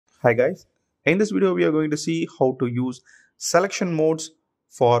Hi guys, in this video we are going to see how to use selection modes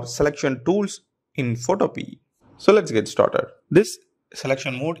for selection tools in Photopea. So let's get started. This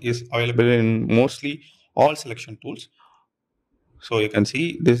selection mode is available in mostly all selection tools. So you can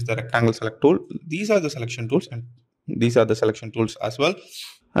see this is the rectangle select tool. These are the selection tools and these are the selection tools as well.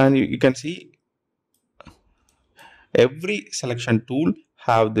 And you can see every selection tool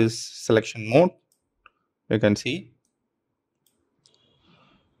have this selection mode. You can see.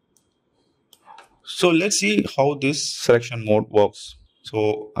 So let's see how this selection mode works.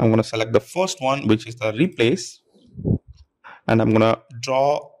 So I'm going to select the first one, which is the replace, and I'm going to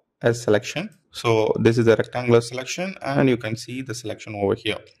draw a selection. So this is a rectangular selection and you can see the selection over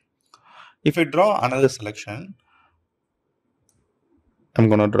here. If I draw another selection, I'm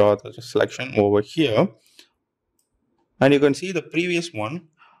going to draw the selection over here and you can see the previous one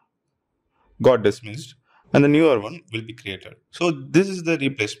got dismissed and the newer one will be created. So this is the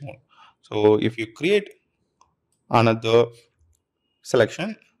replace mode. So if you create another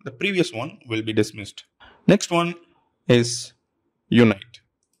selection, the previous one will be dismissed. Next one is unite.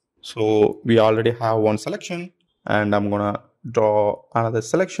 So we already have one selection and I'm gonna draw another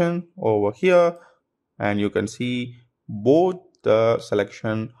selection over here and you can see both the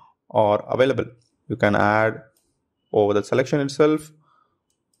selection are available. You can add over the selection itself.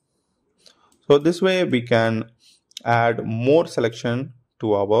 So this way we can add more selection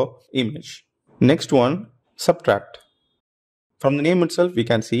to our image. Next one, subtract. From the name itself, we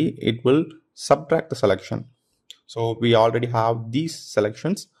can see it will subtract the selection. So we already have these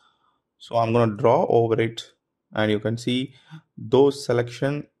selections. So I'm going to draw over it and you can see those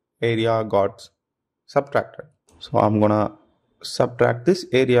selection area got subtracted. So I'm going to subtract this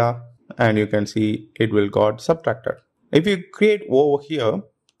area and you can see it will got subtracted. If you create over here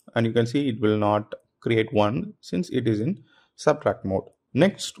and you can see it will not create one since it is in subtract mode.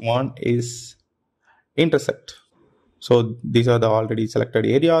 Next one is intersect. So these are the already selected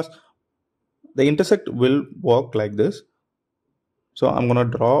areas. The intersect will work like this. So I'm going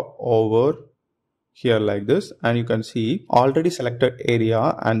to draw over here like this and you can see already selected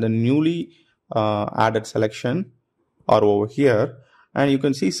area and the newly added selection are over here and you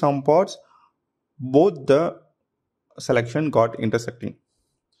can see some parts both the selection got intersecting.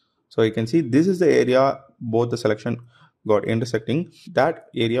 So you can see this is the area both the selection got intersecting. That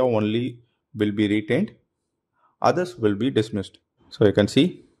area only will be retained, others will be dismissed. So you can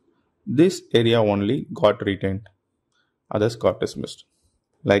see this area only got retained, others got dismissed.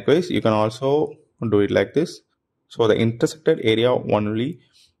 Likewise, you can also do it like this. So the intersected area only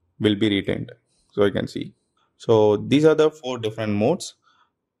will be retained. So you can see. So these are the 4 different modes: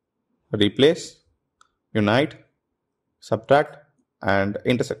 replace, unite, subtract, and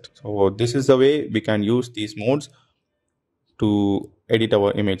intersect. So this is the way we can use these modes to edit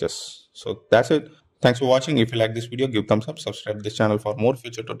our images. So that's it. Thanks for watching. If you like this video, give thumbs up, subscribe to this channel for more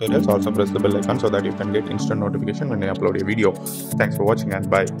future tutorials. Also press the bell icon so that you can get instant notification when I upload a video. Thanks for watching and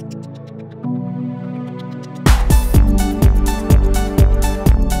bye.